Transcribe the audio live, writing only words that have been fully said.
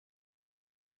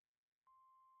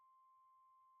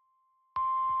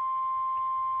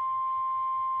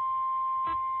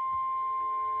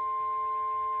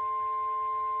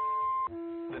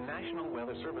National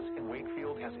Weather Service in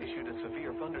Wakefield has issued a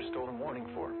severe thunderstorm warning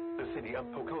for the city of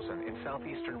Poquoson in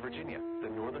southeastern Virginia, the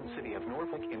northern city of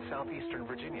Norfolk in southeastern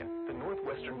Virginia, the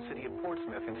northwestern city of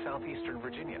Portsmouth in southeastern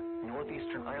Virginia,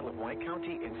 northeastern Isle of Wight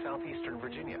County in southeastern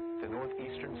Virginia, the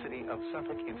northeastern city of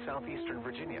Suffolk in southeastern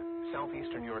Virginia,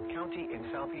 southeastern York County in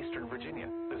southeastern Virginia,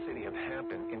 the city of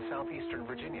Hampton in southeastern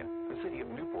Virginia, the city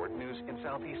of Newport News in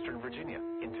southeastern Virginia,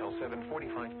 until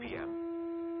 7:45 p.m.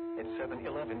 At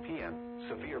 7:11 p.m.,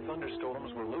 severe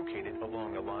thunderstorms were located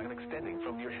along a line extending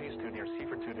from near Hayes to near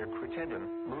Seaford to near Crittenden,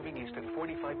 moving east at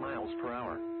 45 miles per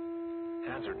hour.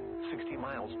 Hazard, 60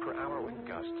 miles per hour wind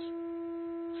gusts.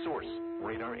 Source,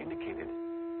 radar indicated.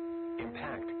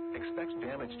 Impact, expects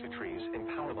damage to trees and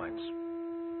power lines.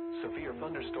 Severe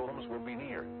thunderstorms will be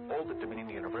near Old Dominion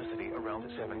University around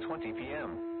 7:20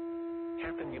 p.m.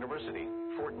 Hampton University,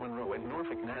 Fort Monroe and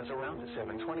Norfolk NAS around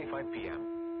 7:25 p.m.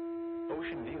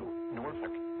 Ocean View,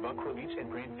 Norfolk, Buckrow Beach and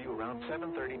Grandview around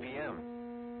 7:30 p.m.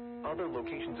 Other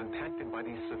locations impacted by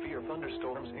these severe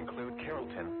thunderstorms include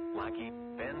Carrollton, Lackey,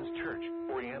 Ben's Church,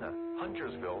 Oriana,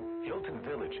 Huntersville, Hilton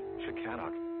Village,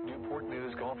 Chickaddock, Newport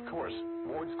News Golf Course,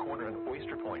 Ward's Corner and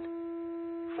Oyster Point.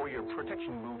 For your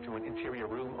protection, move to an interior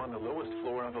room on the lowest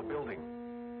floor of a building.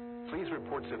 Please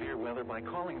report severe weather by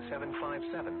calling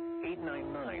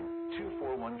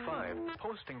 757-899-2415,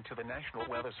 posting to the National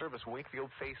Weather Service Wakefield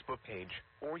Facebook page,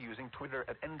 or using Twitter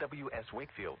at NWS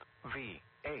Wakefield,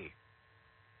 VA.